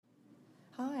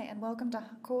Hi and welcome to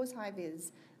Cause High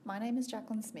Vis. My name is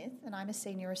Jacqueline Smith and I'm a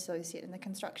Senior Associate in the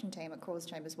construction team at Cause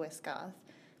Chambers West Garth.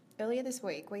 Earlier this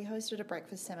week we hosted a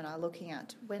breakfast seminar looking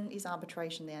at when is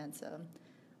arbitration the answer.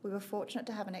 We were fortunate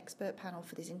to have an expert panel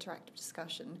for this interactive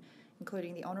discussion,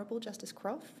 including the Honourable Justice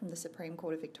Croft from the Supreme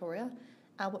Court of Victoria,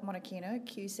 Albert Monachino,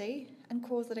 QC, and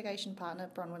Cause litigation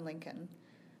partner Bronwyn Lincoln.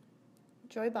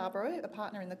 Joe Barbaro, a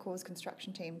partner in the Cause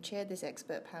construction team, chaired this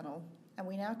expert panel, and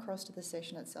we now cross to the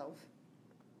session itself.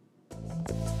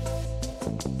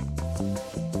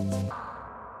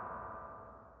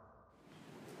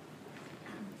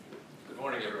 Good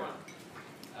morning, everyone.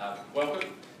 Welcome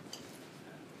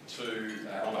to,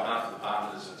 on behalf of the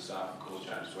partners and staff of Cause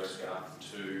Chambers West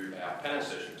Garth, to our panel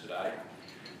session today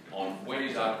on when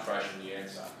is arbitration the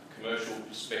answer? Commercial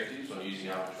perspectives on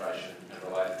using arbitration and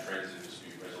related trends in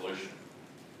dispute resolution.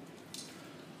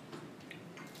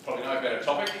 Probably no better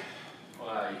topic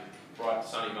on a bright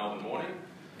sunny Melbourne morning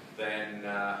than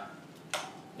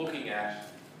looking at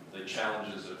the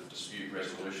challenges of dispute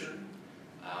resolution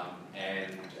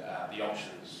and the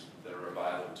options that are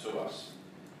available to us.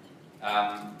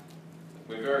 My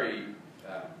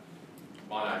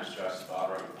name is Joseph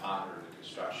Barbaro. I'm a partner in the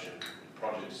construction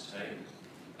projects team.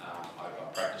 I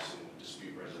practice in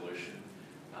dispute resolution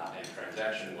and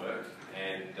transaction work,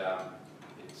 and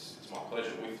it's my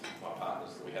pleasure with my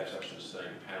partners that we have such an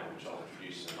esteemed panel, which I'll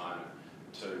introduce in a moment,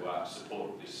 to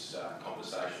support this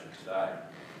conversation today.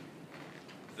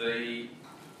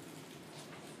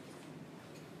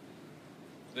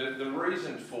 The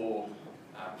reason for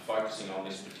focusing on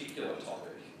this particular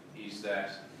topic is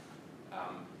that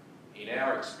in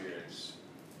our experience,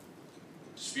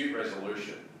 dispute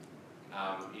resolution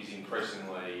is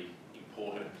increasingly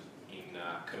important in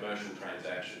commercial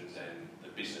transactions and the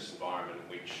business environment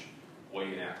in which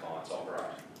we and our clients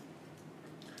operate.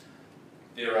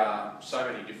 There are so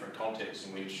many different contexts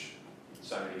in which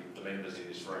so many of the members in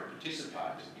this room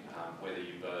participate, whether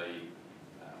you be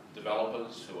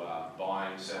developers who are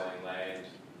buying, selling land,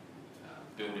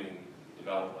 building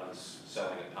developments,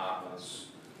 selling apartments,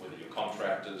 whether you're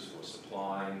contractors who are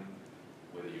supplying,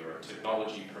 whether you're a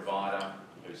technology provider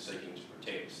who's seeking to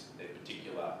protect their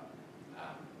particular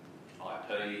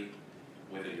IP,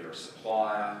 whether you're a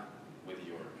supplier, whether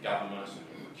you're a government and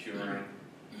you're procuring.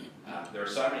 There are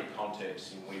so many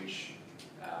contexts in which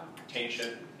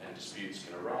tension and disputes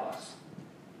can arise.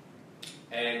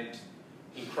 And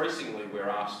increasingly we're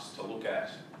asked to look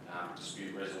at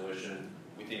dispute resolution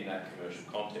within that commercial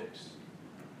context.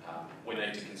 We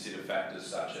need to consider factors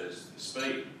such as the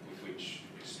speed with which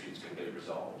disputes can be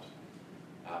resolved.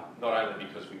 Not only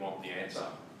because we want the answer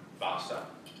faster,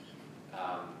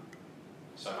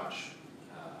 so much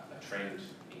a trend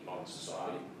in modern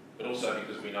society, but also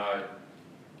because we know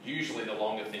usually the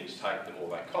longer things take, the more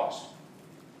they cost.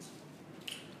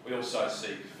 We also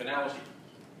seek finality.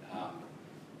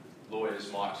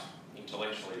 Lawyers might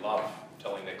intellectually love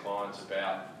telling their clients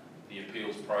about the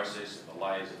appeals process and the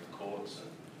layers of the courts and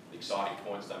the exciting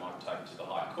points they might take to the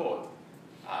High Court.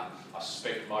 I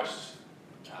suspect most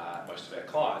of our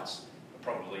clients are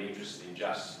probably interested in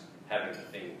just having the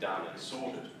thing done and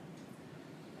sorted.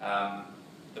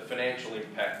 The financial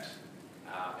impact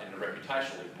and the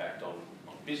reputational impact on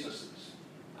businesses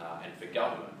and for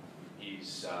government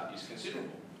is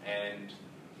considerable, and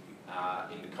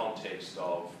in the context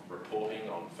of reporting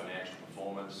on financial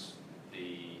performance,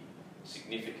 the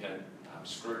significant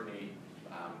scrutiny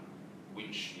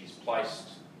which is placed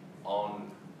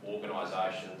on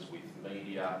organisations with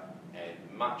media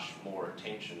and much more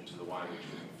attention to the way in which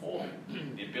we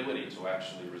perform, the ability to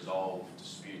actually resolve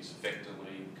disputes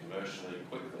effectively, commercially,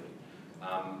 quickly,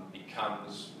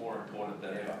 becomes more important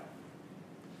than ever.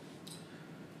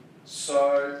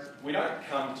 So we don't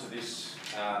come to this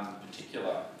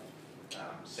particular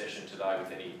session today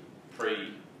with any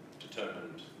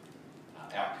predetermined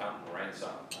outcome or answer.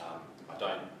 We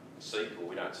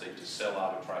don't seek to sell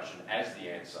arbitration as the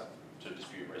answer to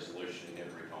dispute resolution in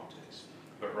every context,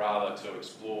 but rather to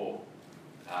explore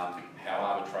how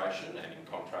arbitration, and in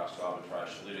contrast to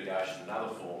arbitration, litigation and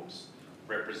other forms,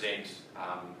 represent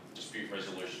dispute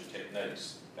resolution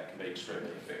techniques that can be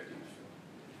extremely effective.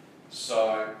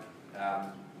 So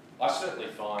I certainly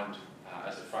find,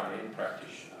 as a front-end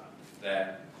practitioner,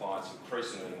 that clients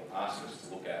increasingly ask us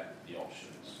to look at the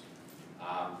options.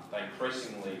 They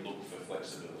increasingly look for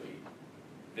flexibility.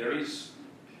 There is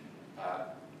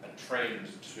a trend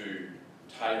to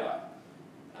tailor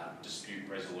dispute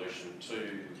resolution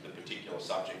to the particular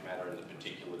subject matter and the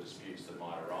particular disputes that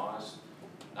might arise.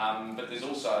 But there's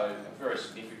also a very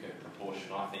significant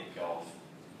proportion, I think, of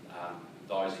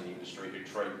those in the industry who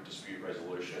treat dispute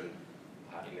resolution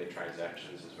in their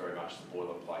transactions is very much the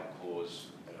boilerplate clause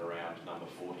at around number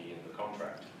 40 in the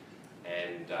contract,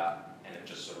 and it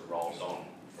just sort of rolls on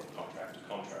from contract to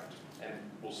contract, and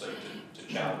we'll seek to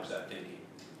challenge that thinking.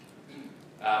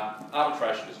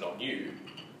 Arbitration is not new,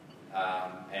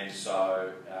 and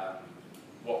so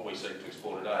what we seek to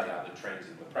explore today are the trends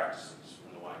in the practices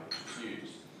and the way in which it's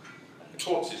used. And the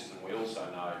court system, we also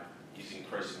know, is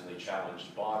increasingly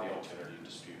challenged by the alternative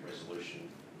dispute resolution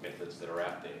methods that are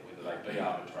out there, whether they be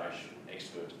arbitration,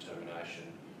 expert determination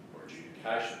or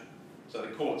adjudication. So the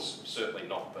court's certainly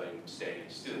not been standing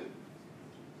still.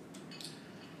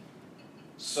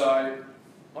 So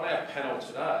on our panel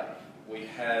today, we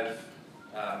have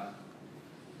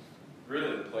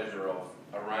really the pleasure of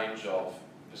a range of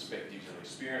perspectives and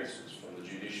experiences, from the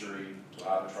judiciary to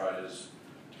arbitrators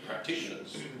to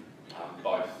practitioners,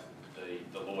 both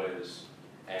the lawyers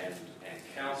and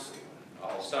counsel.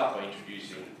 I'll start by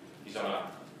introducing His Honour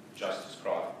Justice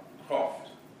Croft.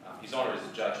 His Honour is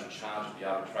the judge in charge of the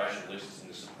arbitration lists in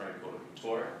the Supreme Court of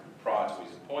Victoria. Prior to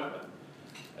his appointment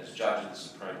as judge of the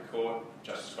Supreme Court,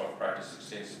 Justice Croft practised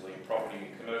extensively in property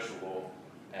and commercial law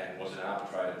and was an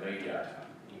arbitrator mediator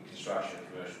in construction and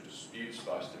commercial disputes,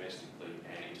 both domestically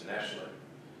and internationally.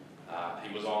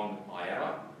 He was on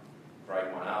IAMA,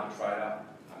 Grade 1 arbitrator,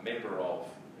 a member of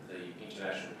the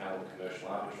International Panel of Commercial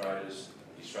Arbitrators,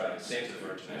 the Australian Centre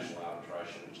for International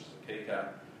Arbitration, which is the KICA,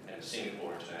 and the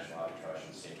Singapore International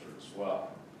Arbitration Centre as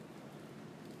well.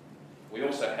 We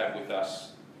also have with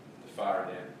us the far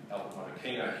end Albert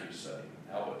Monachino QC.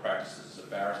 Albert practices as a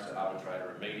barrister,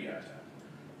 arbitrator and mediator.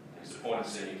 He was appointed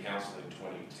senior counsel in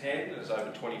 2010 and has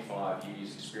over 25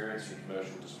 years experience in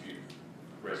commercial dispute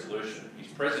resolution.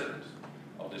 He's president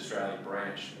of the Australian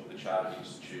branch of the Chartered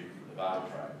Institute of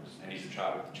Arbitrators, and he's a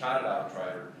chartered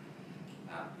arbitrator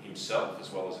himself,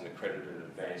 as well as an accredited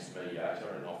advanced mediator,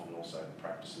 and often also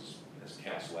practices as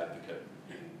counsel advocate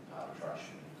in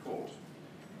arbitration court.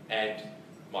 And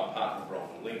my partner,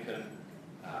 Bronwyn Lincoln,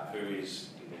 who is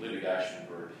in the litigation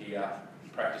group here,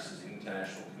 practices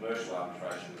international commercial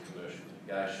arbitration and commercial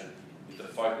litigation with a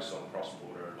focus on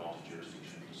cross-border and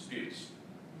multi-jurisdictional disputes.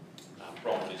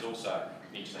 Bronwyn is also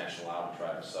an international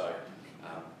arbitrator, so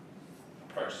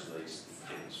approaches these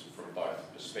things from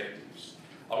both perspectives.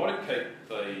 I want to keep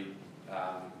the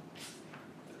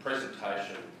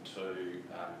presentation to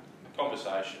a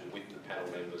conversation with the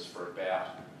panel members for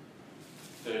about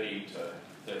 30 to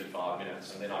 35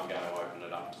 minutes, and then I'm going to open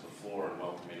it up to the floor and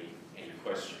welcome any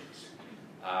questions.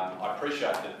 I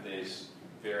appreciate that there's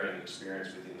varying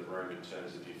experience within the room in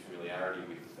terms of your familiarity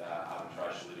with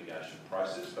arbitration litigation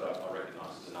process, but I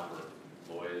recognise there's a number of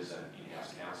lawyers and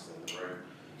in-house counsel in the room.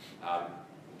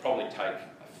 Probably take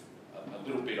a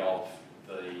little bit of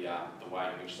the way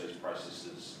in which these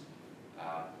processes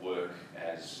work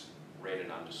as read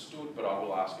and understood, but I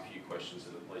will ask a few questions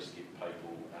that at least give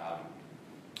people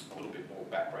a little bit more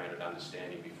background and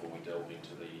understanding before we delve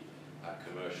into the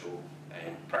commercial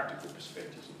and practical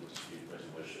perspectives of the dispute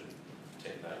resolution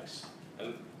techniques.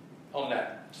 And on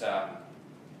that front,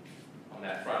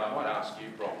 I might ask you,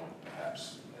 Bronwyn,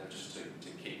 perhaps, just to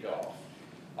kick off.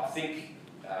 I think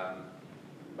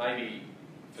maybe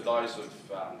for those of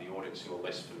the audience who are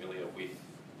less familiar with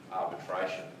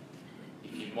arbitration,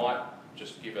 if you might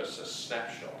just give us a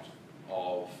snapshot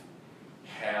of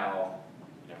how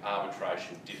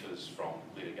arbitration differs from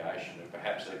litigation, and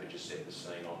perhaps even just set the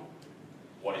scene on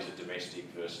what is a domestic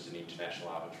versus an international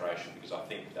arbitration, because I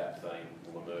think that theme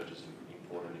will emerge as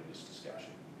important in this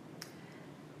discussion.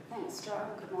 Thanks, Joe.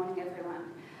 Good morning,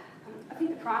 everyone. I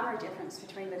think the primary difference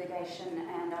between litigation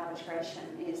and arbitration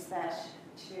is that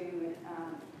to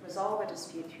resolve a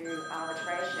dispute through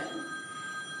arbitration,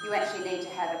 you actually need to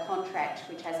have a contract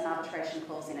which has an arbitration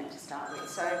clause in it to start with.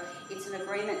 So it's an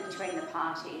agreement between the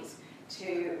parties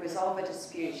to resolve a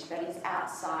dispute that is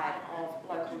outside of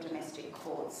local domestic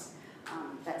courts.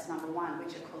 That's number one,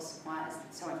 which of course is why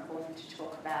it's so important to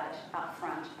talk about it up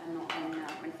front and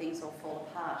not when things all fall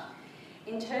apart.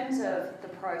 In terms of the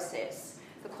process,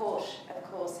 the court, of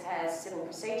course, has civil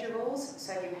procedure rules,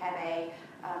 so you have a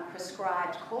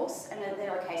prescribed course, and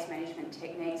there are case management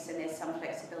techniques, and there's some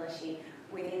flexibility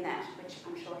within that, which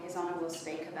I'm sure His Honour will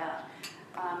speak about.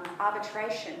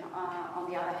 Arbitration, on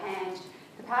the other hand,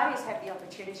 the parties have the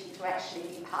opportunity to actually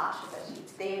be part of it.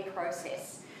 It's their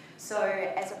process. So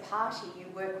as a party, you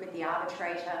work with the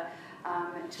arbitrator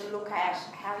to look at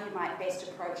how you might best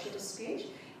approach a dispute.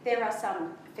 There are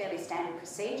some fairly standard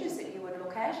procedures that you would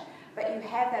look at, but you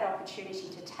have that opportunity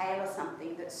to tailor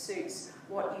something that suits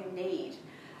what you need.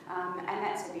 And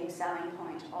that's a big selling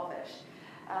point of it.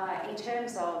 In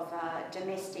terms of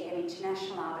domestic and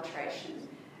international arbitration,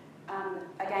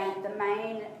 again, the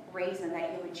main reason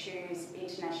that you would choose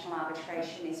international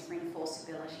arbitration is for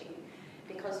enforceability.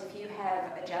 Because if you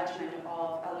have a judgment of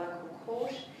a local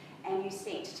court and you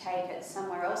seek to take it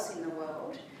somewhere else in the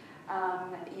world,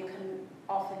 you can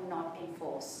often not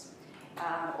enforce.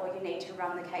 Or you need to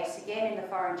run the case again in the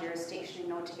foreign jurisdiction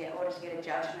in order to get a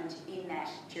judgment in that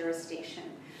jurisdiction.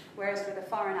 Whereas with a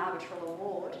foreign arbitral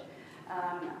award,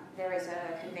 there is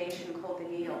a convention called the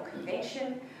New York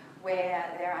Convention, where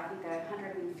I think there are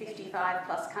 155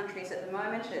 plus countries at the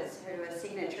moment who are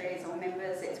signatories or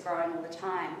members. It's growing all the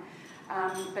time.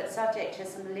 But subject to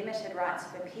some limited rights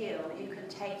of appeal, you can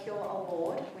take your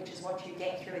award, which is what you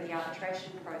get through the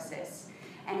arbitration process,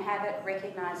 and have it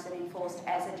recognised and enforced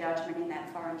as a judgment in that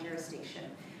foreign jurisdiction.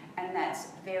 And that's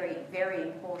very, very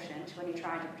important when you're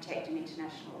trying to protect an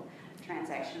international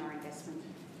transaction or investment.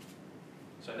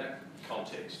 So in that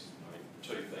context, I mean,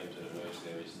 two themes that emerge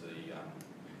there is the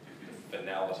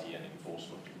finality and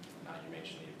enforcement. You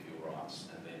mentioned the appeal rights,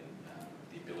 and then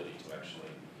the ability to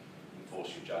actually enforce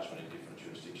your judgment in different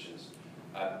jurisdictions.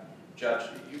 Judge,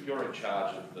 you're in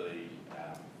charge of the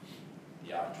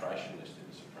arbitration list in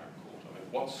the Supreme Court. I mean,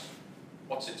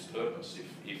 what's its purpose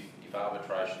if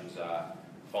arbitrations are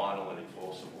final and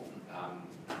enforceable?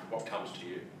 What comes to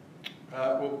you?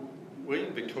 Well, we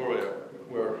in Victoria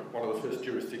were one of the first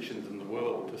jurisdictions in the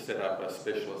world to set up a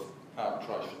specialist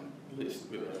arbitration list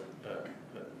with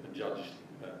a judge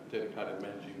dedicated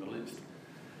managing the list.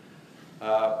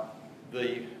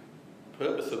 The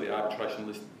purpose of the arbitration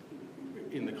list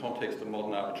in the context of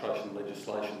modern arbitration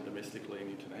legislation domestically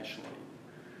and internationally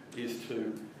is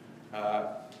to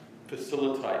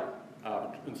facilitate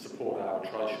and support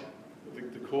arbitration.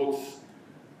 The courts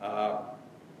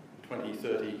 20,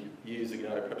 30 years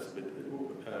ago, perhaps a bit,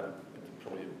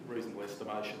 probably a reasonable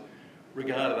estimation,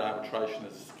 regarded arbitration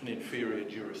as an inferior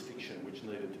jurisdiction which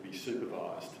needed to be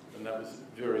supervised, and that was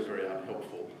very, very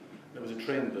unhelpful. There was a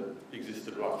trend that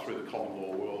existed right through the common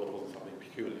law world. It wasn't something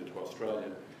peculiar to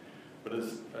Australia. But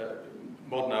as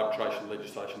modern arbitration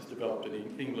legislation has developed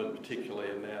in England particularly,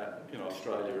 and now in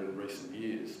Australia in recent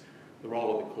years, the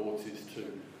role of the courts is to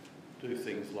do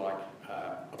things like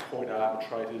appoint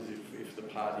arbitrators if the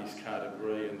parties can't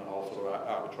agree and the whole sort of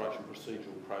arbitration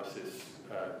procedural process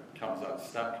comes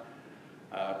unstuck,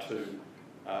 but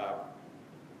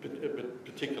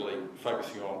particularly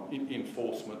focusing on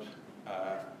enforcement.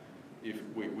 If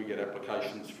we get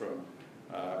applications from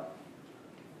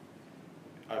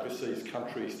overseas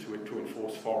countries to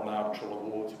enforce foreign arbitral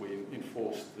awards, we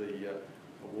enforced the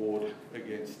award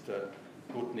against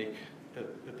Gutnick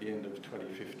at the end of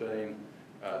 2015.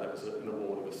 That was an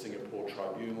award of a Singapore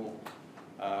tribunal,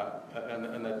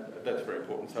 and that's very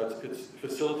important. So it's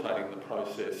facilitating the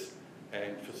process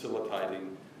and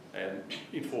facilitating and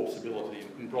enforceability.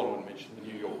 And Bronwyn mentioned the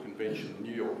New York Convention. The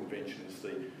New York Convention is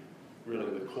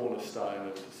really the cornerstone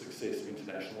of the success of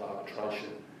international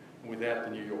arbitration. And without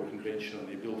the New York Convention and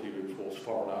the ability to enforce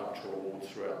foreign arbitral awards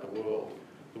throughout the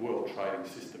world trading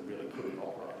system really couldn't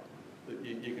operate.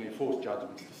 You can enforce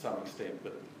judgments to some extent,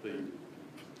 but the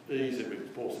ease of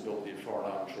enforceability of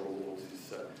foreign arbitral awards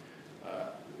is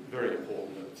very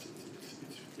important.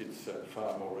 It's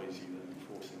far more easy than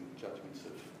enforcing judgments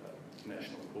of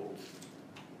national courts.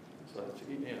 So that's,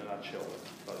 in a nutshell, that's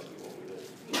basically what we do.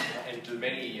 And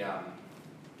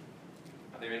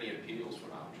are there any appeals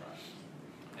from arbitration?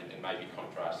 And maybe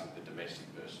contrasting the domestic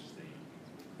versus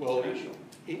the international?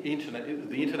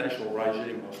 The international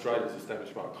regime in Australia is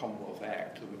established by a Commonwealth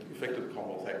Act, and the effect of the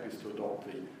Commonwealth Act is to adopt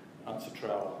the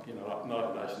UNCITRAL,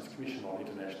 United Nations Commission on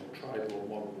International Trade Law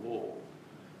model law.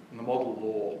 And the model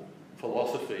law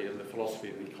philosophy and the philosophy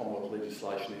of the Commonwealth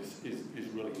legislation is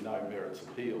really no merits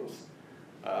appeals.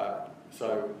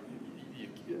 So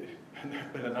there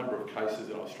have been a number of cases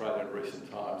in Australia in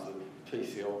recent times, the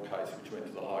TCL case which went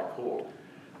to the High Court,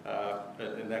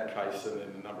 in that case, and then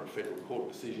a number of federal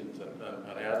court decisions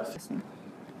and our decisions.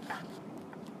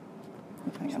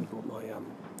 I brought my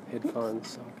headphones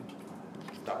so I could...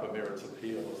 Up a merits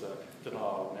appeal as a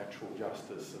denial of natural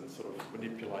justice and sort of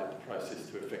manipulate the process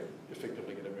to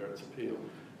effectively get a merits appeal.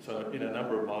 So in a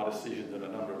number of my decisions and a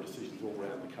number of decisions all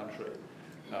around the country,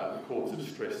 the courts have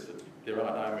stressed that there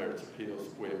are no merits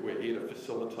appeals. We're here to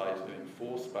facilitate and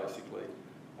enforce basically,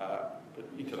 but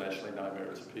internationally no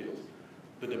merits appeals.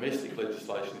 The domestic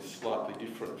legislation is slightly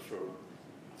different for,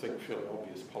 I think, fairly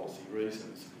obvious policy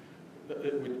reasons,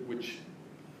 which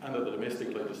under the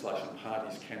domestic legislation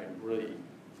parties can agree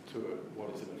to what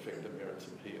is in effect a merits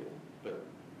appeal, but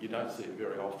you don't see it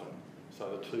very often.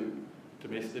 So the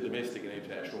domestic and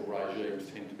international regimes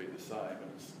tend to be the same,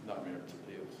 and it's no merits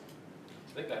appeals.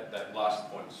 I think that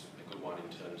last point's a good one in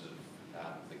terms of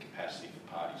the capacity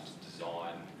for parties to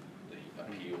design the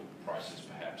appeal process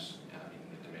perhaps in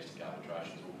the domestic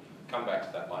arbitrations. We'll come back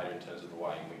to that later in terms of the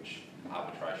way in which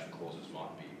arbitration clauses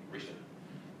might be written.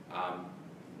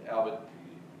 Albert,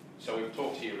 so we've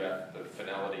talked here about the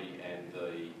finality and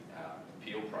the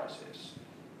appeal process.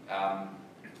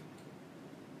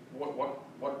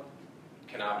 What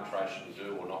can arbitration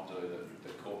do or not do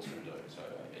that courts can do? So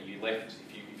are you left,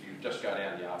 if you just go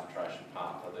down the arbitration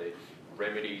path, are there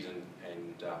remedies and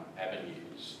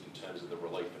avenues in terms of the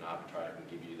relief an arbitrator can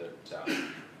give you that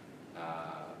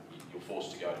you're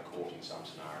forced to go to court in some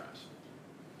scenarios?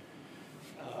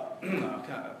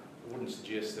 I wouldn't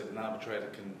suggest that an arbitrator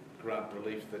can grant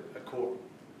relief that a court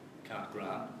can't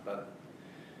grant, but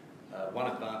one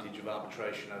advantage of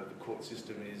arbitration over the court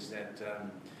system is that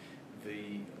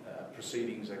the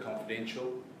proceedings are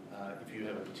confidential. If you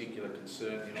have a particular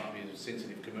concern, there might be a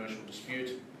sensitive commercial dispute,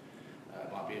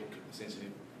 it might be a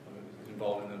sensitive,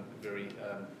 involved in a very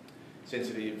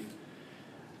sensitive,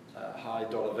 high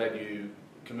dollar value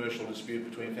commercial dispute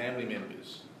between family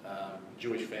members,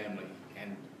 Jewish family,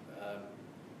 and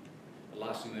the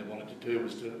last thing they wanted to do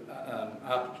was to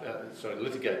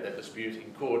litigate that dispute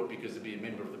in court, because there'd be a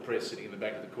member of the press sitting in the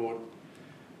back of the court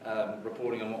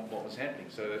reporting on what was happening.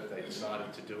 So that they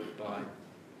decided to do it by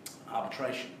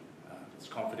arbitration. It's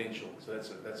confidential, so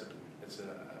that's an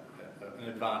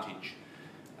advantage.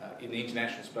 In the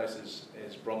international space,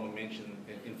 as Bronwyn mentioned,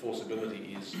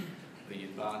 enforceability is the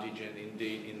advantage, and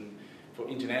indeed for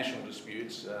international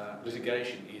disputes,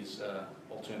 litigation is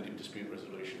alternative dispute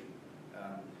resolution.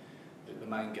 The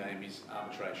main game is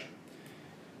arbitration.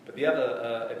 But the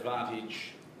other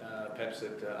advantage perhaps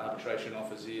that arbitration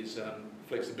offers is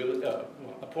flexibility.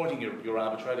 Appointing your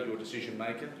arbitrator, your decision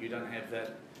maker. You don't have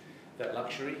that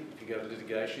luxury. If you go to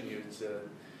litigation, you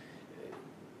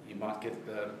might get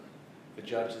the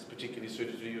judge that's particularly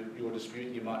suited to your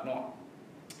dispute. You might not.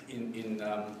 In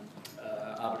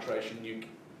arbitration, you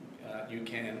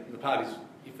can, the parties,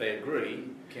 if they agree,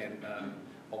 can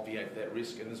obviate that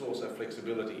risk, and there's also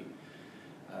flexibility.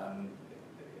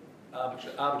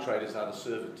 Arbitrators are the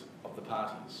servant of the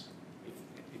parties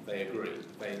if they agree.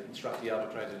 If they instruct the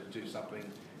arbitrator to do something,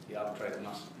 the arbitrator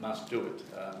must do it.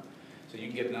 So you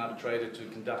can get an arbitrator to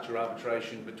conduct your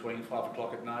arbitration between 5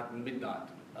 o'clock at night and midnight,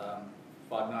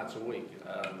 5 nights a week.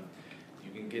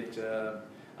 You can get a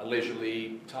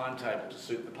leisurely timetable to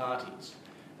suit the parties.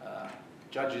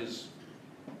 Judges,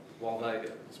 while they,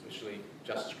 especially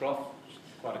Justice Croft,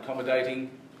 quite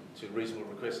accommodating to reasonable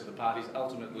requests of the parties,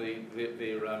 ultimately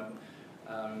they're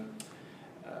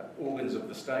organs of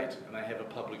the state, and they have a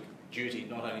public duty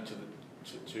not only to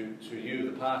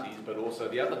you, the parties, but also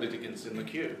the other litigants in the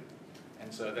queue.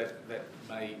 And so that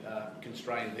may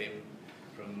constrain them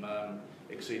from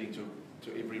acceding to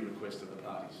every request of the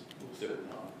parties. We'll set it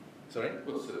high. Sorry?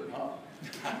 We'll set it high.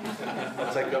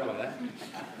 I'll take you up on that.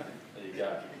 There you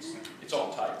go. It's on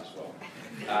tape as well.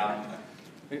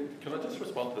 Can I just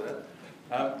respond to that?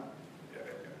 I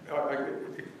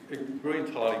agree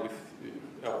entirely with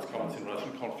Albert's comments in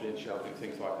relation to confidentiality and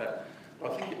things like that. I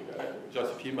think,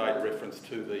 Joseph, you made reference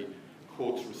to the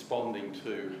courts responding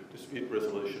to dispute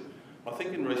resolution. I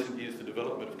think in recent years the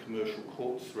development of commercial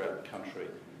courts throughout the country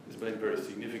has been very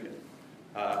significant.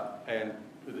 And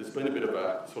there's been a bit of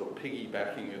a sort of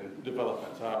piggybacking and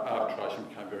development. Arbitration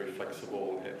became very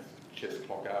flexible, and had chess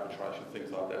clock arbitration,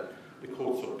 things like that. The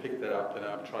courts sort of picked that up, and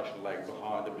arbitration lagged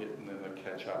behind a bit, and then they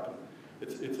catch up. And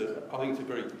I think it's a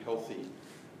very healthy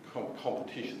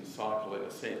competition cycle in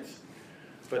a sense.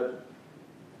 But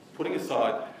putting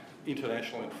aside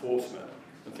international enforcement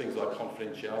and things like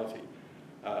confidentiality,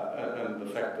 and the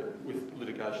fact that with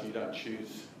litigation you don't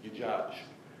choose your judge,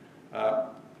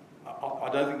 I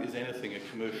don't think there's anything a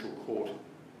commercial court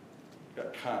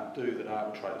can't do that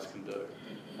arbitrators can do.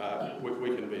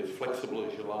 We can be as flexible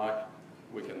as you like.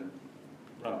 We can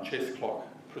run chess clock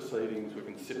proceedings. We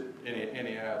can sit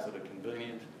any hours that are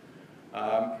convenient.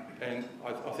 And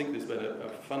I think there's been a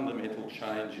fundamental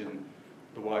change in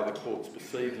the way the courts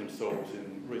perceive themselves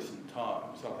in recent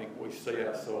times. I think we see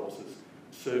ourselves as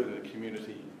serving the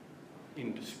community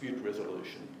in dispute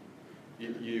resolution.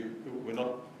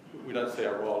 We don't see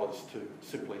our role as to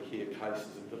simply hear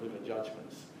cases and deliver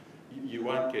judgments. You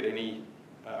won't get any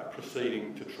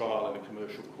proceeding to trial in a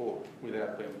commercial court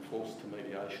without being forced to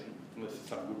mediation, unless there's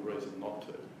some good reason not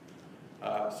to.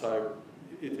 So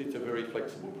it's a very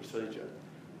flexible procedure.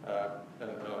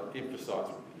 And I emphasise,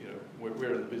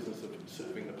 we're in the business of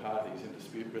serving the parties in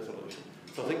dispute resolution.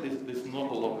 So I think there's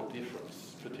not a lot of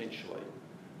difference, potentially,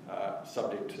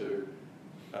 subject to,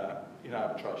 in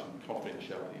arbitration,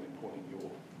 confidentiality in appointing your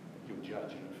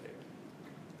judge, in effect.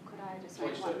 Could I just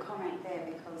make one comment there,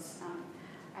 because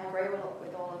I agree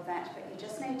with all of that, but you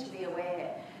just need to be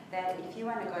aware that if you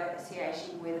are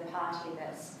negotiating with a party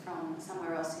that's from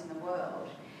somewhere else in the world,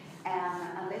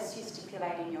 unless you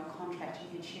stipulate in your contract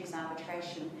and you choose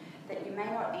arbitration, that you may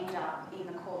not end up in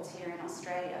the courts here in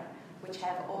Australia, which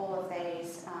have all of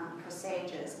these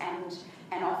procedures and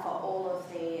offer all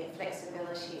of the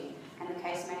flexibility and the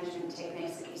case management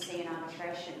techniques that you see in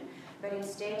arbitration. But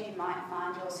instead you might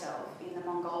find yourself in the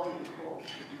Mongolian court,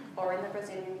 or in the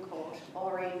Brazilian court,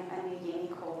 or in a New Guinea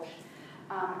court,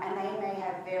 and they may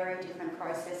have very different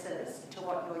processes to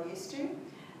what you're used to,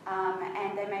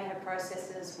 and they may have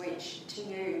processes which to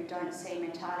you don't seem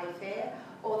entirely fair,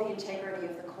 or the integrity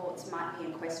of the courts might be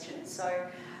in question. So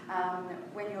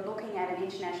when you're looking at an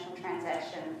international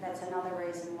transaction, that's another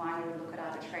reason why you would look at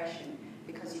arbitration,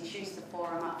 because you choose the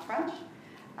forum up front,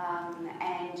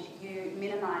 and you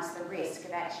minimise the risk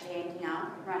of actually ending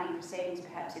up running proceedings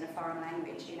perhaps in a foreign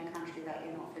language in a country that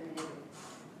you're not familiar with.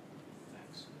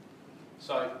 Thanks.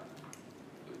 So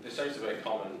there seems to be a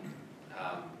common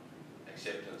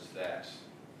acceptance that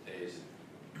there's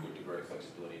a good degree of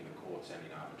flexibility in the courts and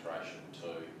in arbitration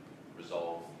to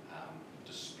resolve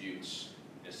disputes,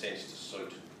 in a sense, to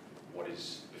suit what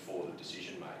is before the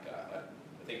decision maker.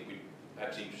 I think we'd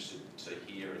perhaps interested to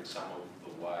hear in some of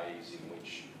the ways in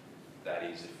which that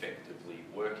is effectively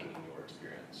working in your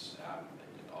experience.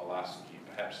 I'll ask you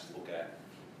perhaps to look at,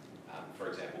 for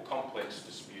example, complex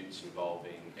disputes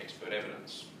involving expert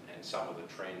evidence and some of the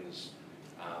trends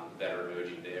that are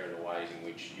emerging there and the ways in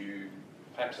which you,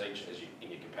 perhaps each in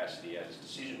your capacity as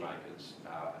decision makers,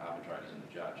 arbitrators and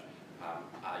the judge,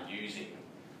 are using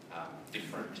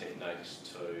different techniques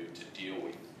to deal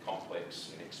with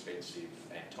complex and expensive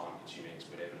and time-consuming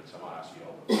expert evidence. I might ask you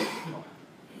all to comment.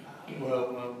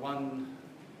 Well, one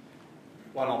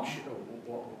option,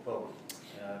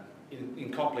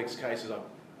 in complex cases, I've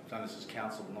done this as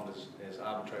counsel, not as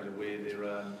arbitrator, where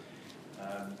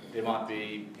there might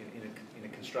be, in a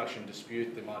construction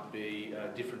dispute, there might be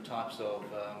different types of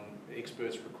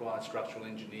experts required, structural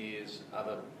engineers,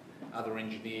 other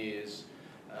engineers,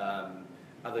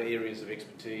 other areas of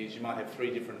expertise. You might have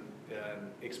 3 different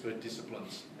expert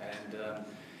disciplines, and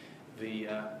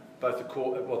both the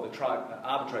court,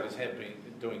 arbitrators have been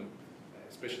doing,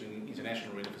 especially in the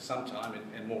international arena, for some time,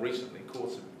 and more recently,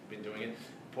 courts have been doing it,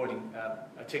 appointing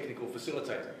a technical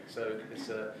facilitator. So it's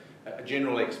a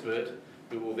general expert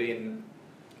who will then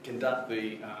conduct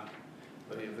the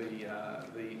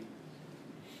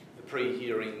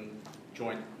pre-hearing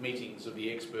joint meetings of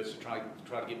the experts to try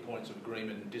to get points of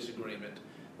agreement and disagreement,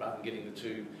 rather than getting the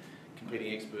 2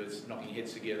 competing experts knocking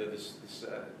heads together.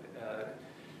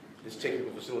 This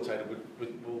technical facilitator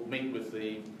will meet with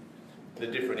the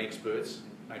different experts,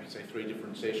 maybe say 3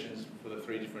 different sessions for the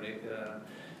 3 different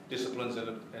disciplines,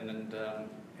 and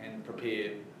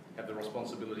have the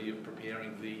responsibility of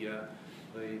preparing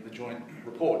the joint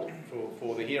report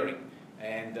for the hearing,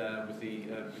 and with the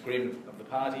agreement of the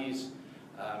parties,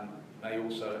 may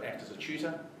also act as a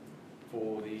tutor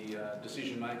for the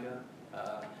decision maker.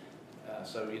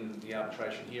 So in the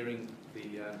arbitration hearing,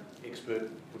 the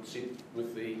expert would sit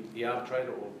with the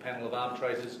arbitrator or panel of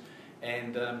arbitrators,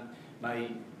 and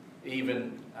may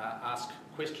even ask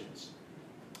questions.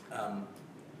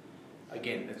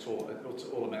 Again, it's all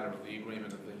a matter of the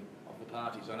agreement of the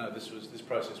parties. I know this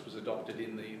process was adopted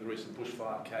in the recent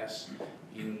bushfire case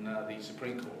in the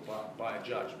Supreme Court by a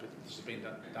judge, but this has been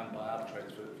done by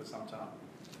arbitrators for some time.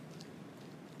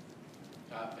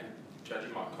 And Judge,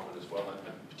 you might comment as well.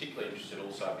 I'm particularly interested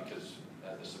also because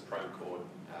the Supreme Court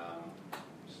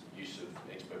use of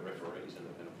expert referees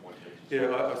and appointees. Yeah,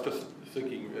 I was just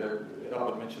thinking,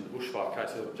 Albert mentioned the bushfire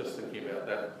case, I was just thinking about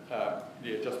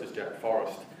that. Justice Jack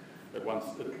Forrest, at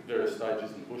various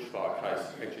stages in the bushfire case,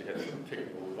 actually had some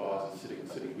technical advisors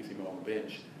sitting with him on the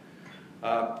bench.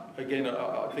 Again,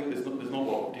 I think there's not a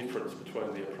lot of difference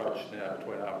between the approach now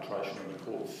between arbitration and the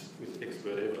courts with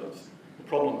expert evidence. The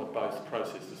problem that both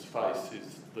processes face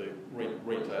is the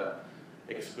renter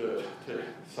expert to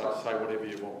say whatever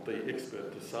you want the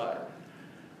expert to say,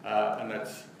 and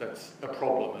that's a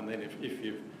problem. And then if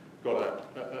you've got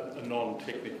a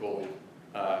non-technical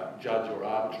judge or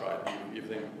arbitrator,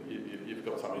 you've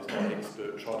got someone who's not an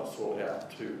expert trying to sort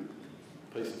out 2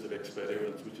 pieces of expert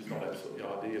evidence, which is not absolutely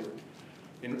ideal.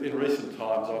 In recent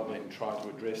times, I've been trying to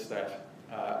address that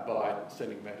by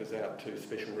sending matters out to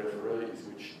special referees,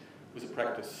 which was a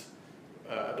practice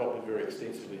adopted very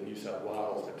extensively in New South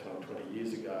Wales about 10 or 20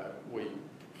 years ago. We,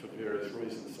 for various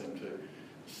reasons, seem to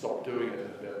stop doing it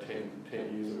about 10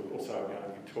 years or so ago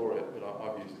in Victoria, but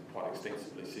I've used it quite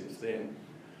extensively since then.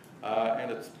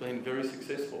 And it's been very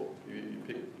successful. You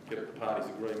get the parties'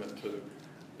 agreement to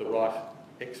the right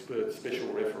expert special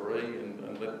referee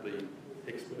and let the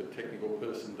expert technical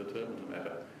person determine the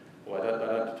matter. Well, they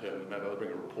don't determine the matter, they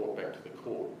bring a report back to the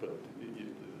court, but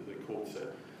the courts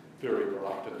are very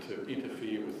reluctant to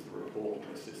interfere with the report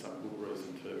unless there's some good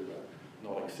reason to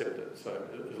not accept it. So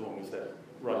as long as that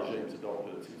regime's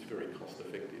adopted, it's very cost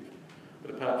effective.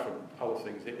 But apart from other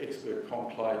things, expert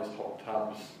conclaves, hot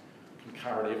tubs,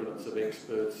 concurrent evidence of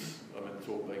experts, I mean, it's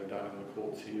all being done in the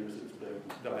courts here as it's being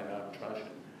done in arbitration.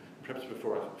 Perhaps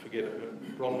before I forget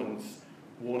it, Bronwyn's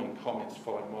warning comments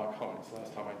following my comments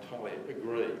last time, I entirely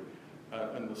agree.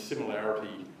 And the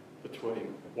similarity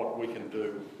between what we can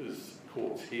do as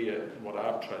courts here and what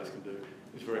arbitrators can do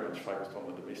is very much focused on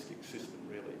the domestic system,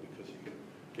 really, because you can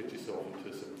get yourself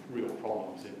into some real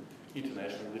problems in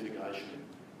international litigation in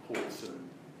courts and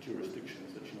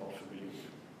jurisdictions that you're not familiar with.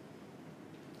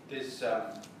 There's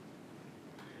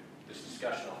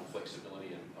discussion on flexibility,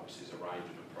 and obviously there's a range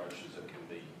of approaches that can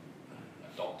be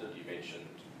adopted. You mentioned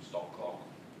stop clock,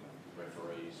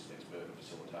 referees, expert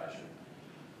facilitation.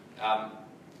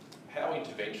 How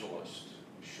interventionist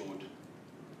should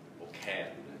or can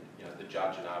the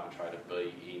judge and arbitrator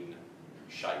be in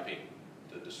shaping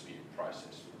the dispute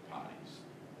process for the parties?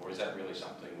 Or is that really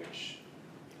something which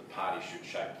the parties should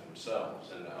shape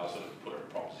themselves? And I'll sort of put a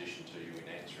proposition to you in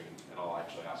answering, and I'll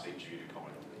actually ask each of you to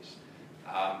comment on this.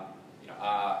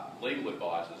 Are legal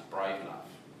advisors brave enough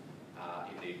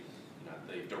in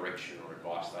the direction or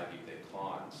advice they give their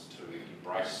clients to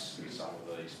embrace some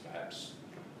of these perhaps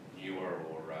newer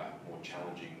or more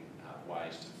challenging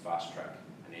ways to fast track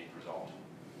an end result?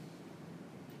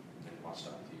 And I might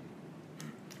start with you.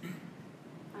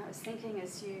 I was thinking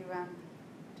as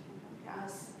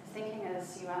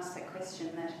you asked that question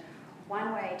that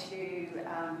one way to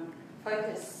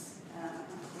focus,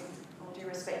 with all due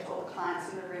respect to all the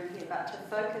clients in the room here, but to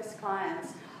focus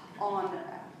clients on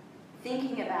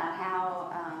thinking about how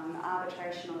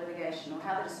arbitration or litigation or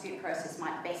how the dispute process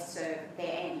might best serve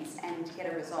their ends and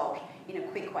get a result in a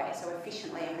quick way, so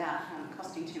efficiently without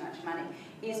costing too much money,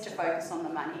 is to focus on the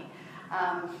money.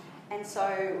 And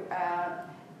so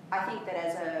I think that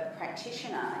as a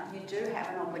practitioner, you do have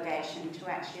an obligation to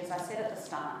actually, as I said at the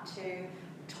start, to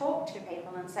talk to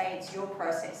people and say it's your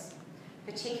process,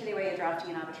 particularly where you're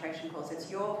drafting an arbitration clause. It's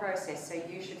your process, so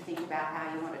you should think about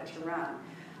how you want it to run.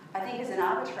 I think as an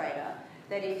arbitrator,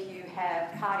 that if you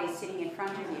have parties sitting in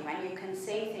front of you and you can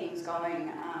see things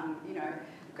going,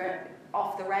 go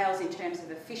off the rails in terms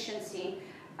of efficiency,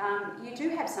 you do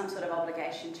have some sort of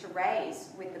obligation to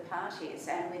raise with the parties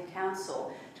and with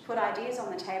counsel to put ideas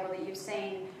on the table that you've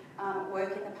seen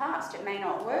work in the past. It may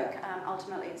not work,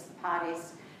 ultimately it's the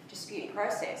parties' dispute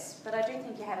process, but I do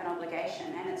think you have an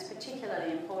obligation, and it's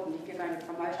particularly important if you're going to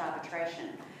promote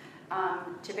arbitration,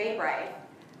 to be brave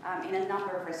in a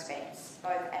number of respects,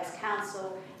 both as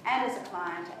counsel and as a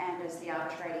client and as the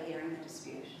arbitrator hearing the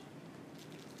dispute.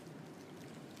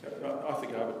 I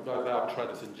think both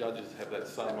arbitrators and judges have that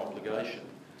same obligation.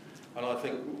 And I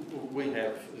think we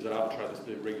have, as arbitrators,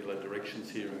 do regular directions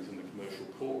hearings in the commercial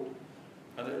court.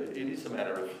 And it is a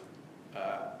matter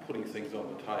of putting things on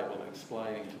the table and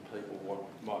explaining to people what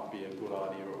might be a good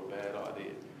idea or a bad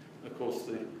idea. And of course,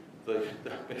 the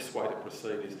best way to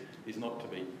proceed is not to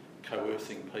be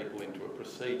coercing people into a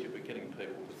procedure, but getting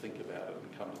people to think about it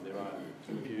and come to their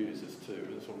own views as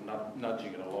to sort of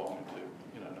nudging it along into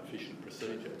an efficient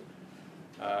procedure.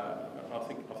 I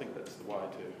think that's the way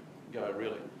to go,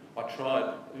 really. I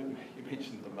tried. You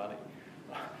mentioned the money.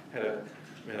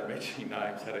 Without mentioning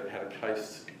names, had a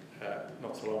case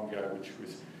not so long ago which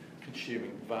was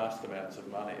consuming vast amounts of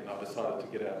money, and I decided to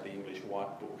get out the English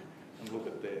White Book and look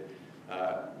at their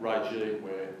regime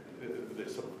where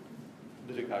there's sort of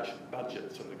litigation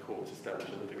budgets, and the courts establish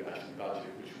a litigation budget,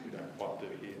 which we don't quite do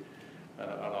here.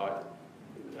 And I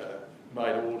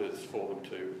made orders for them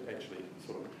to actually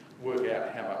sort of work out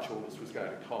how much all this was going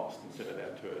to cost and send it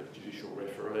out to a judicial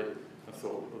referee. I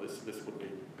thought, well, this would be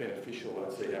beneficial.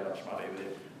 I'd see how much money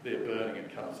they're burning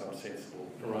and come to some sensible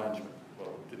arrangement. Well,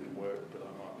 it didn't work, but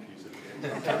I might use it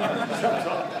again.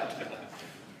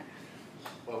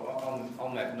 Well,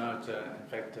 on that note, in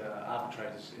fact,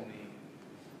 arbitrators in the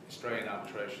Australian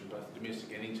arbitration, both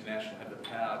domestic and international, have the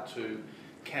power to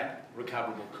cap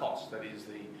recoverable costs, that is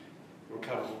the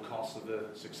recoverable costs of the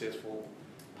successful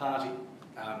party.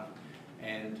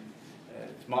 And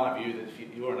it's my view that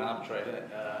if you're an arbitrator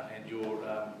and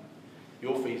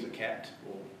your fees are capped,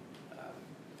 or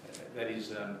that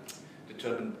is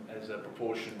determined as a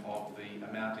proportion of the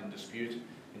amount in dispute,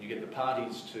 and you get the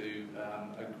parties to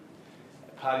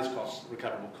parties' costs,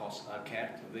 recoverable costs are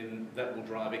capped, then that will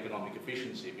drive economic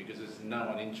efficiency, because there's no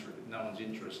one's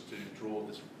interest to draw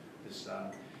this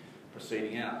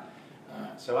proceeding out.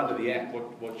 So under the Act,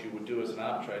 what you would do as an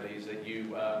arbitrator is that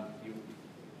you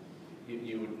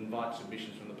would invite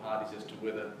submissions from the parties as to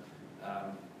whether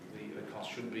the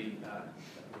cost should be,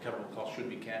 recoverable cost should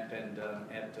be capped and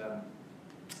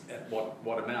at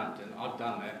what amount. And I've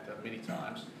done that many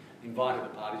times, invited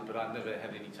the parties, but I've never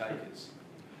had any takers,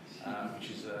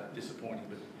 which is disappointing.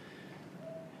 But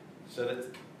so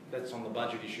that's on the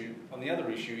budget issue. On the other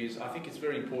issue is I think it's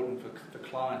very important for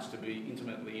clients to be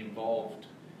intimately involved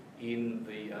in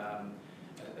the,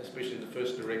 especially the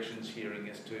first directions hearing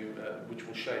as to which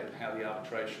will shape how the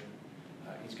arbitration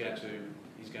is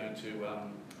going to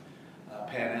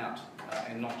pan out,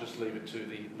 and not just leave it to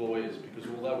the lawyers. Because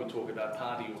although we talk about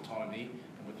party autonomy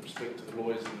and with respect to the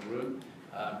lawyers in the room,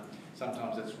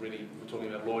 sometimes that's really we're talking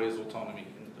about lawyers' autonomy,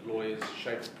 and the lawyers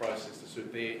shape the process to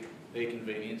suit their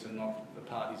convenience and not the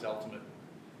party's ultimate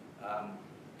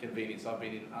convenience. I've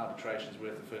been in arbitrations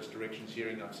where at the first directions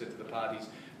hearing I've said to the parties,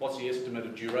 what's the estimate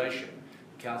of duration?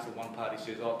 The counsel, one party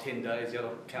says, 10 days, the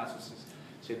other counsel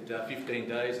said 15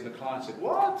 days, and the client said,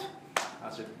 what? I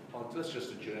said, let's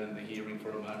just adjourn the hearing for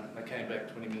a moment. They came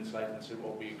back 20 minutes later and said,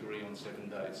 well, we agree on 7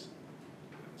 days.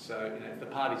 So if the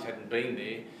parties hadn't been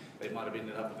there, they might have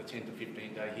ended up with a 10 to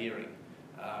 15 day hearing.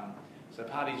 So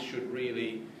parties should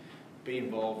really be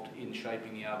involved in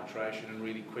shaping the arbitration and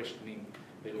really questioning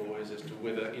their lawyers as to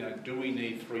whether, do we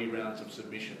need 3 rounds of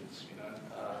submissions?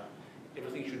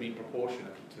 Everything should be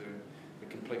proportionate to the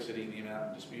complexity and the amount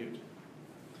of dispute.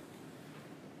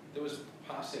 There was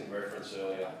passing reference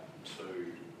earlier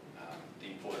to the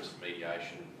importance of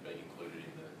mediation being included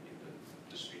in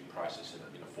the dispute process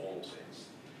in a formal sense.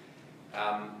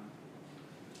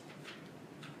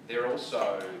 There are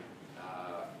also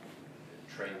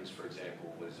trends, for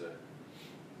example, there's a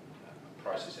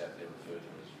process out there referred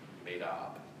to as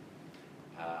MEDARB,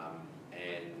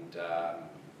 and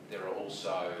there are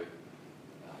also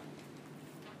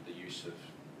the use of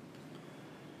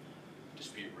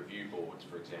dispute review boards,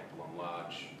 for example, on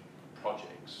large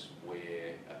projects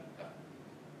where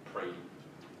a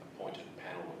pre-appointed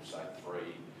panel of, say,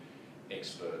 3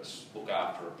 experts look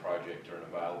after a project and are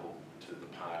available to the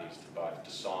parties to both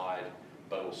decide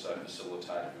but also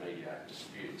facilitate and mediate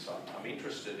disputes. I'm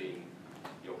interested in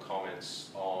your comments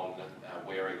on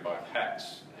wearing both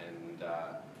hats and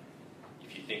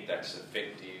if you think that's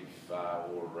effective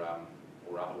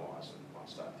or otherwise. I'll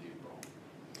start with you, Bron.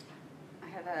 I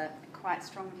have a quite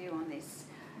strong view on this.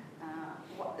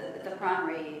 The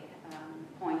primary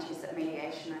point is that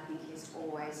mediation, I think, is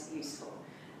always useful.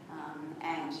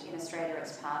 And in Australia,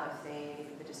 it's part of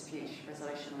the dispute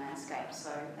resolution landscape,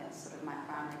 so that's sort of my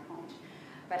primary point.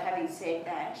 But having said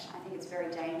that, I think it's very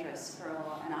dangerous for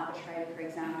an arbitrator, for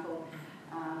example,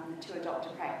 to adopt a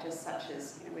practice such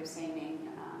as we've seen in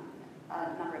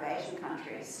a number of Asian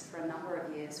countries for a number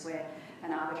of years, where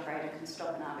an arbitrator can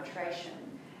stop an arbitration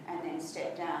and then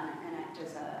step down and act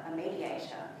as a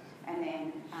mediator, and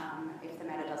then if the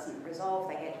matter doesn't resolve,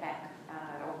 they get back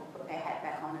or put their hat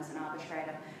back on as an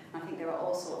arbitrator. And I think there are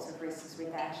all sorts of risks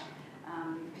with that,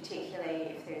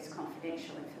 particularly if there's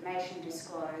confidential information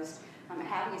disclosed.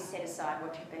 How do you set aside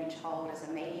what you've been told as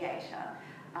a mediator,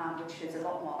 which is a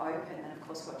lot more open than, of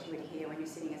course, what you would hear when you're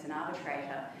sitting as an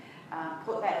arbitrator?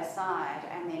 Put that aside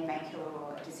and then make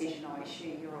your decision or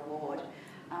issue your award.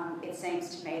 It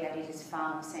seems to me that it is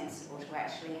far more sensible to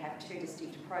actually have 2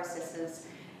 distinct processes,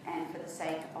 and for the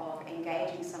sake of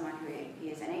engaging someone who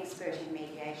is an expert in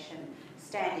mediation,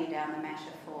 standing down the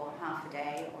matter for half a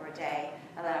day or a day,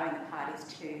 allowing the parties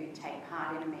to take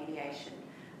part in a mediation.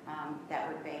 That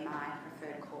would be my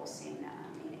preferred course in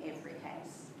every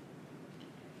case.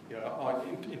 Yeah, I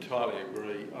entirely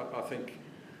agree. I think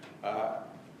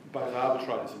both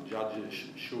arbitrators and judges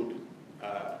should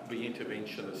be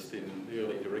interventionist in the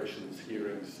early directions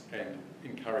hearings and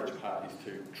encourage parties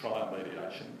to try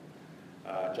mediation.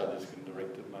 Judges can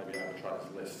direct it, maybe arbitrators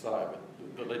less so,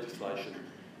 but the legislation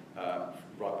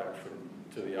right back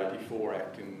to the 84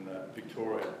 Act in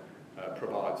Victoria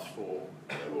provides for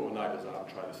or enables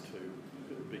arbitrators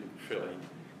to be fairly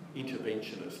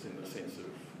interventionist in the sense of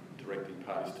directing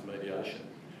parties to mediation.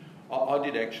 I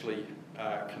did actually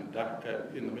conduct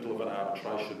in the middle of an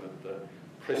arbitration at the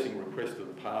pressing request of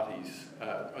the parties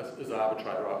as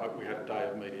arbitrator. We had a day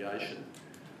of mediation.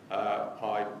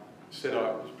 I said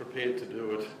I was prepared to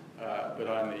do it, but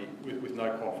only with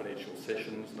no confidential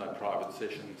sessions, no private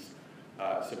sessions,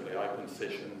 simply open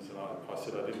sessions. And I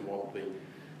said I didn't want the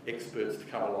experts to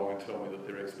come along and tell me that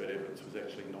their expert evidence was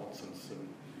actually nonsense, and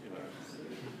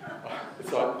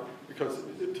so because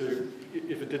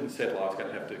if it didn't settle, I was going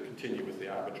to have to continue with the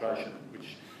arbitration,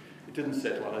 which it didn't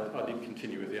settle. I did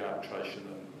continue with the arbitration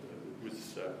and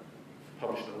was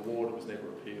published an award, it was never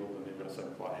appealed, and everyone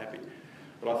seemed quite happy.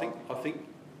 But I think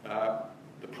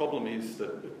the problem is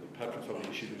that perhaps some of the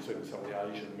issues we've seen in some of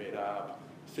the Asian Med-Arb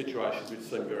situations which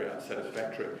seem very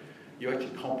unsatisfactory, you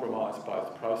actually compromise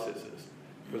both processes.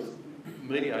 Because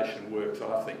mediation works,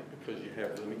 I think, because you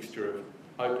have the mixture of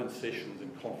open sessions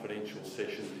and confidential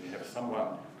sessions. You have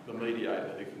someone, the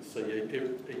mediator, who can see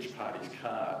each party's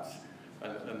cards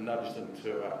and nudge them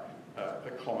to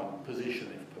a common position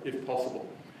if possible.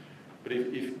 But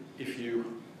if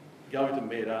you go into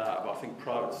Med-Arb, I think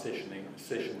private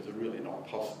sessions are really not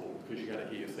possible, because you're going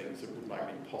to hear things that would make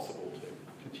it impossible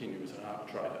to continue as an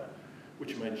arbitrator,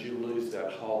 which means you lose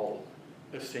that whole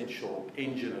essential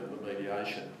engine of the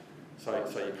mediation. So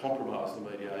you compromise the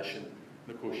mediation,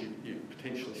 and of course you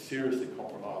potentially seriously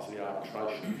compromise the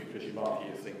arbitration, because you might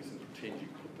hear things and pretend you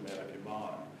put them out of your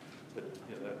mind. But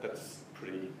you know, that's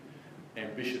pretty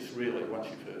ambitious, really. Once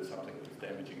you've heard something that's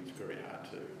damaging, it's very hard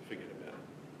to forget about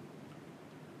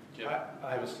it.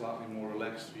 I have a slightly more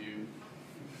relaxed view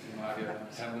than my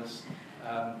panellists.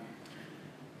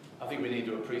 I think we need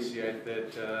to appreciate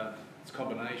that it's a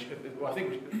combination. I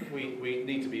think we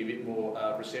need to be a bit more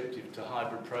receptive to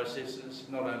hybrid processes,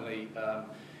 not only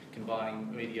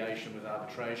combining mediation with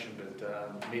arbitration,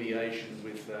 but mediation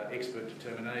with expert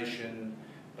determination,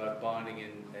 both binding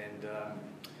and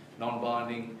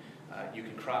non-binding. You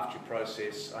can craft your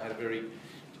process. I had a very,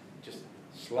 just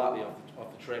slightly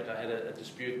off the track, I had a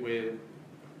dispute where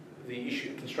the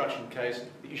issue, construction case,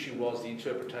 the issue was the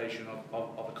interpretation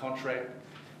of a contract.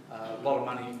 A lot of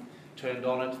money turned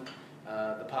on it.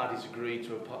 The parties agreed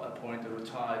to appoint a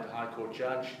retired High Court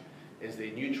judge as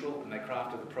their neutral, and they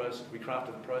crafted the process. We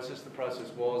crafted the process. The process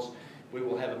was, we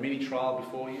will have a mini trial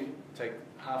before you, take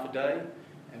half a day,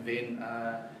 and then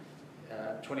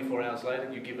 24 hours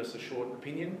later you give us a short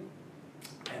opinion,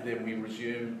 and then we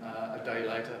resume a day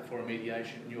later for a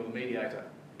mediation, and you're the mediator,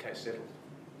 case settled.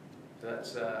 So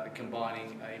that's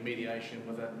combining a mediation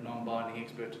with a non-binding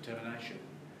expert determination.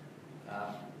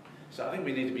 So I think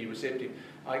we need to be receptive.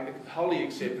 I wholly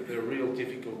accept that there are real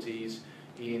difficulties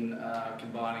in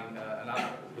combining,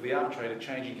 with the arbitrator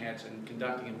changing hats and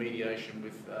conducting a mediation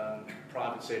with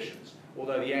private sessions.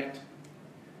 Although the Act,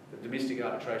 the Domestic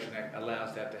Arbitration Act,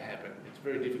 allows that to happen. It's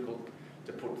very difficult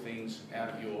to put things out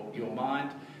of your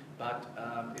mind, but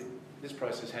this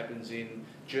process happens in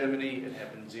Germany, it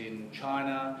happens in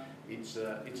China, it's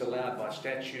allowed by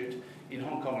statute. In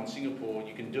Hong Kong and Singapore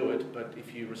you can do it, but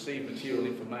if you receive material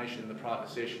information in the private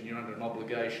session, you're under an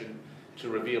obligation to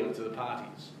reveal it to the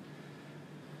parties.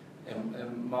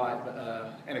 And my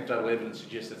anecdotal evidence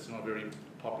suggests that it's not a very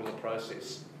popular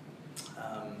process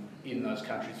in those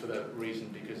countries for that reason,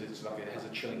 because it's like it has a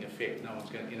chilling effect. No one's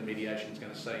going to, in a mediation, is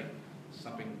going to say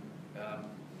something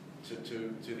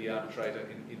to the arbitrator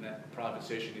in that private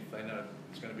session if they know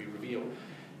it's going to be revealed.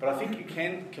 But I think you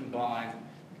can combine,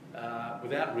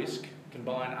 without risk,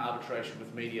 combine arbitration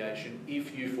with mediation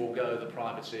if you forego the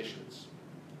private sessions.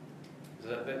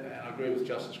 And I agree with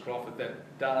Justice Crawford,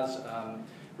 that does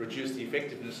reduce the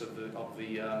effectiveness of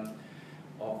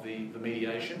the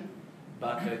mediation.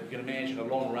 But you can imagine a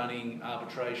long-running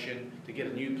arbitration, to get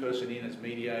a new person in as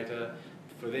mediator,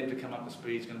 for them to come up to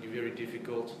speed is going to be very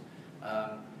difficult.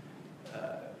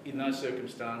 In those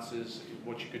circumstances,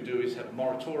 what you could do is have a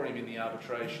moratorium in the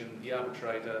arbitration. The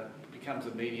arbitrator becomes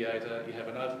the mediator. You have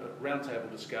a roundtable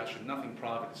discussion. Nothing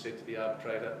private is said to the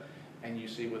arbitrator, and you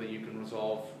see whether you can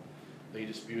resolve the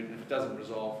dispute. And if it doesn't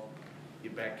resolve,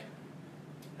 you're back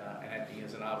and acting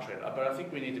as an arbitrator. But I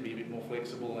think we need to be a bit more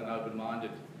flexible and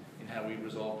open-minded in how we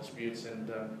resolve disputes,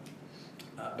 and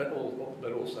but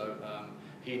also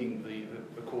heeding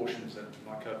the cautions that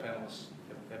my co-panellists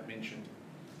have mentioned.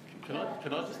 Can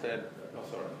I just add? Oh,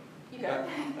 sorry. You go.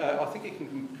 I think you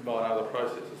can combine other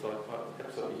processes. I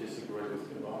absolutely disagree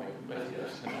with combining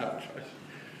mediation and arbitration.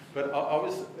 But I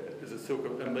was, as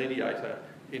a mediator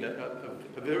in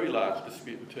a very large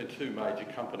dispute between two major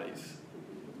companies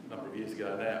a number of years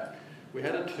ago now. We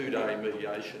had a 2-day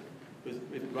mediation.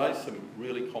 It raised some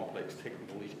really complex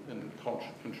technical and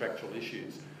contractual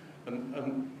issues.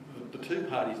 And the two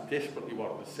parties desperately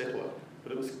wanted to settle it,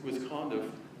 but it was kind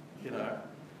of, you know,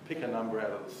 pick a number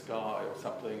out of the sky or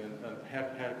something, and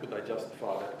how could they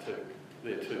justify that to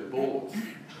their two boards?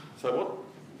 So what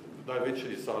they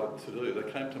eventually decided to do,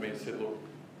 they came to me and said, look,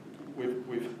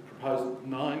 we've proposed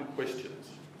 9 questions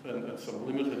and some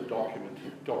limited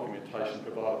documentation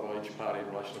provided by each party in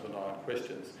relation to the 9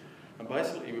 questions. And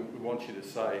basically we want you to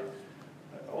say,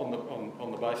 on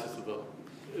the basis of the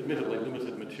admittedly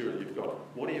limited material you've got,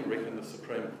 what do you reckon the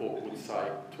Supreme Court would say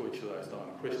to each of those 9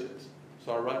 questions?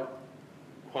 So I wrote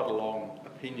quite a long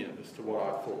opinion as to what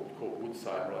I thought the court would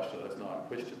say in relation to those 9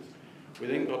 questions. We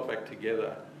then got back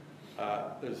together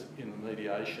as in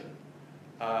mediation,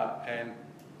 and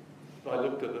they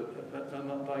looked at it and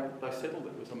they settled it.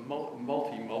 It was a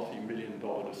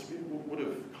multi-million-dollar dispute. Would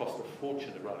have cost a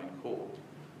fortune to run in court.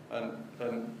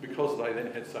 And because they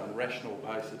then had some rational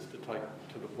basis to take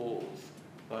to the boards,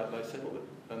 they settled it.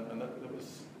 And that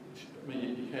was, I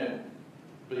mean, you can't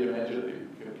be imaginative,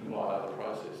 you can combine other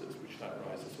processes which don't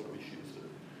raise the sort of issues that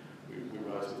we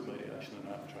raise with mediation and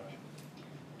arbitration.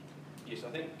 Yes,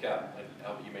 I think,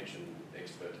 Albert, you mentioned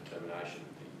expert determination.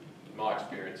 In my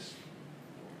experience,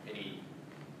 any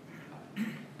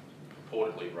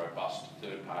purportedly robust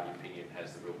third-party opinion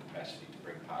has the real capacity to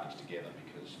bring parties together,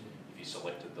 because if you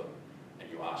selected them and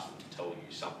you asked them to tell you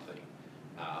something,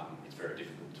 it's very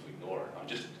difficult to ignore it. I'm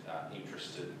just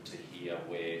interested to hear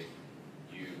where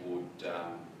you would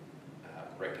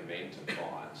recommend to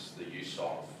clients the use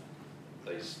of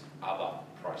these other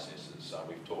processes. So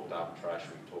we've talked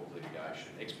arbitration, we've talked litigation.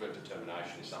 Expert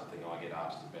determination is something I get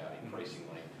asked about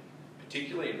increasingly,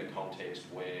 particularly in the context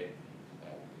where,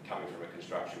 coming from a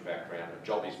construction background, a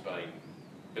job is being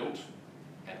built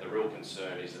and the real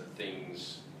concern is that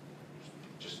things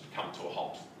just come to a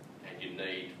halt and you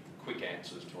need quick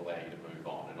answers to allow you to move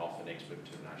on, and often expert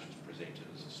determination is presented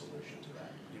as a solution to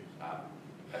that.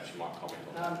 Perhaps you might comment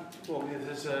on that. Well, yeah,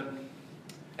 there's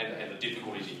and the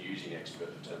difficulties in using expert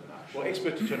determination. Well,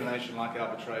 expert determination, like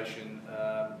arbitration,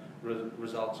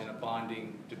 results in a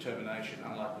binding determination,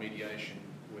 unlike mediation,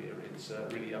 where it's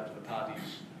really up to the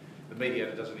parties. The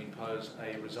mediator doesn't impose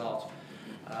a result.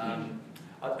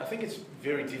 I think it's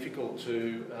very difficult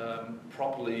to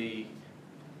properly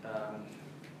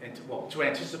to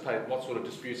anticipate what sort of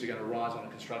disputes are going to arise on a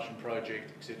construction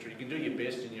project, etc. You can do your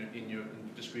best in your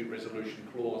dispute resolution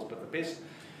clause, but the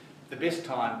best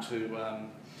time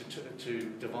to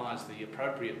devise the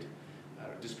appropriate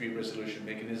dispute resolution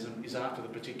mechanism is after the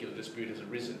particular dispute has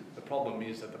arisen. The problem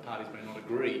is that the parties may not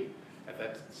agree at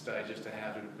that stage as to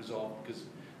how to resolve, because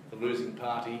the losing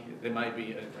party, there may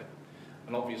be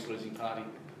an obvious losing party,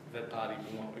 that party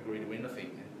will not agree to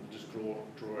anything and will just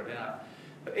draw it out.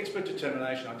 But expert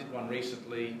determination, I did one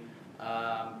recently,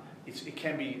 it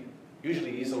can be,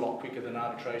 usually is a lot quicker than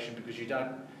arbitration, because you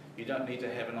don't need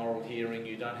to have an oral hearing,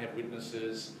 you don't have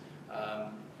witnesses,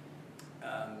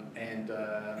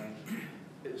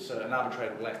 so an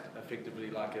arbitrator will act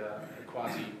effectively like a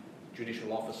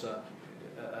quasi-judicial officer,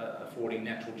 affording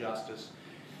natural justice.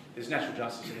 There's natural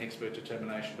justice in expert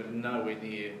determination, but nowhere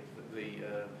near the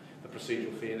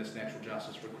procedural fairness, natural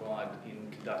justice required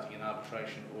in conducting an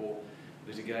arbitration or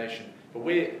litigation. But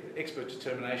where expert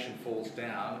determination falls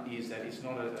down is that it's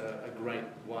not a great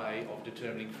way of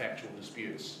determining factual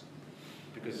disputes,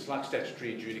 because it's like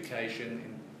statutory adjudication,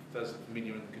 and those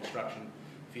familiar in the construction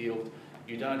field,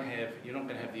 you're not going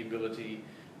to have the ability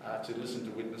to listen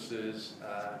to witnesses,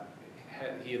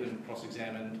 hear them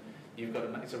cross-examined.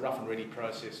 It's a rough and ready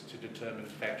process to determine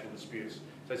factual disputes.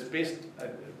 So it's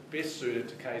best suited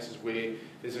to cases where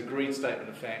there's an agreed statement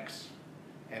of facts,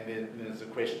 and then there's a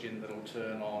question that will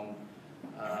turn on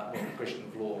a question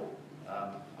of law,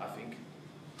 I think,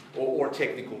 or a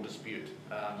technical dispute.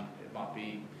 It might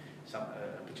be a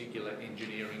particular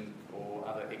engineering or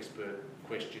other expert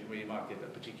question where you might get a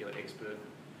particular expert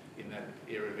in that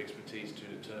area of expertise to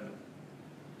determine.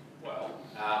 Well,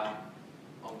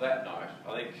 on that note,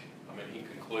 in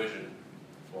conclusion,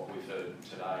 what we've heard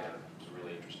today are some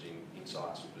really interesting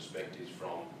insights and perspectives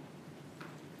from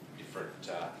different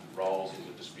roles in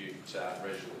the dispute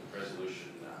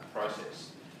resolution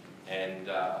process. And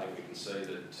I think we can see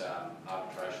that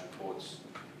arbitration courts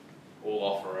all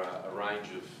offer a range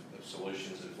of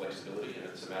solutions and flexibility, and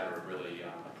it's a matter of really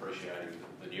appreciating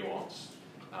the nuance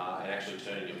and actually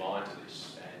turning your mind to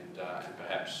this, and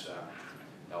perhaps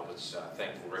Albert's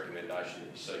thankful recommendation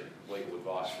that you seek legal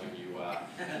advice when you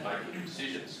make your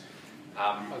decisions.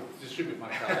 I'll distribute my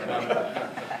card.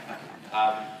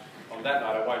 On that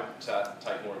note, I won't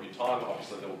take more of your time.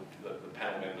 Obviously, the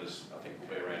panel members, I think, will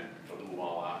be around for a little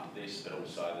while after this, but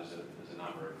also there's a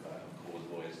number of cause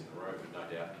lawyers in the room who no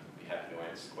doubt will be happy to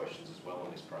answer questions as well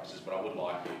in this process. But I would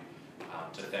like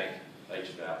to thank each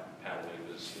of our panel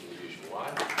members in the usual way.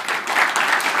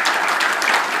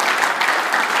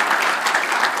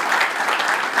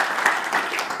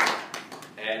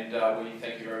 And we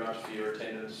thank you very much for your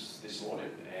attendance this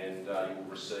morning, and you will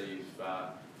receive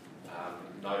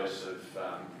notice of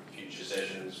future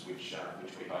sessions which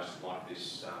we host like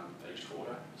this each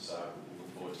quarter. So we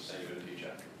look forward to seeing you in the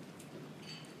future.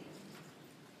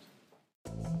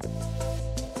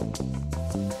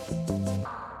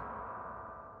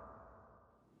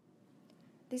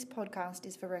 This podcast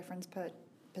is for reference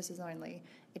purposes only.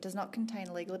 It does not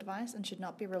contain legal advice and should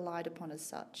not be relied upon as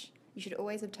such. You should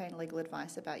always obtain legal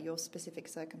advice about your specific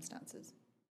circumstances.